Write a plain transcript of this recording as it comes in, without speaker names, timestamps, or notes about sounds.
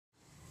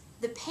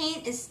The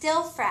paint is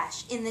still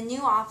fresh in the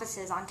new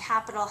offices on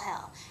Capitol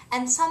Hill,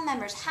 and some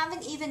members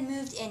haven't even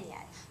moved in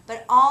yet,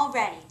 but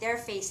already they're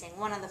facing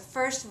one of the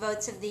first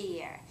votes of the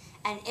year,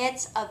 and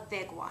it's a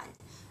big one.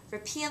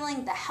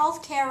 Repealing the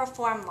health care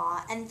reform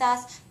law and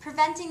thus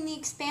preventing the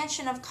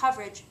expansion of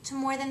coverage to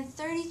more than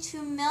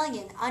 32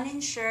 million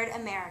uninsured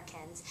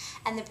Americans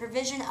and the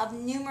provision of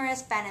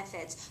numerous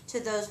benefits to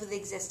those with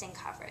existing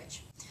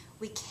coverage.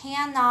 We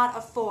cannot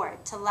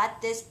afford to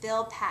let this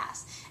bill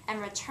pass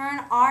and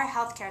return our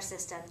healthcare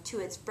system to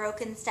its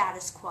broken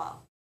status quo.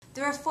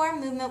 The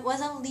reform movement was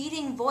a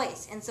leading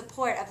voice in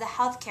support of the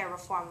healthcare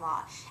reform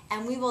law,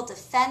 and we will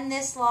defend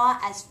this law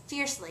as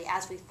fiercely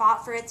as we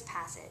fought for its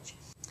passage.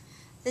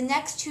 The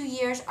next 2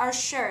 years are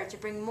sure to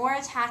bring more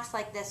attacks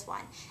like this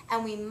one,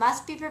 and we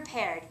must be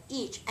prepared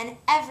each and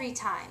every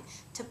time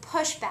to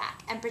push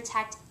back and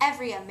protect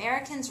every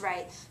American's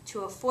right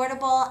to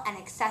affordable and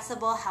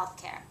accessible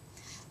healthcare.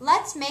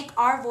 Let's make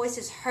our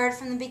voices heard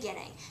from the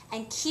beginning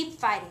and keep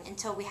fighting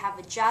until we have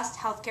a just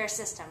healthcare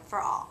system for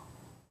all.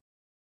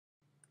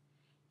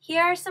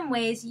 Here are some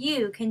ways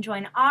you can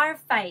join our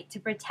fight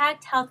to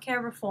protect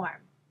healthcare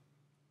reform.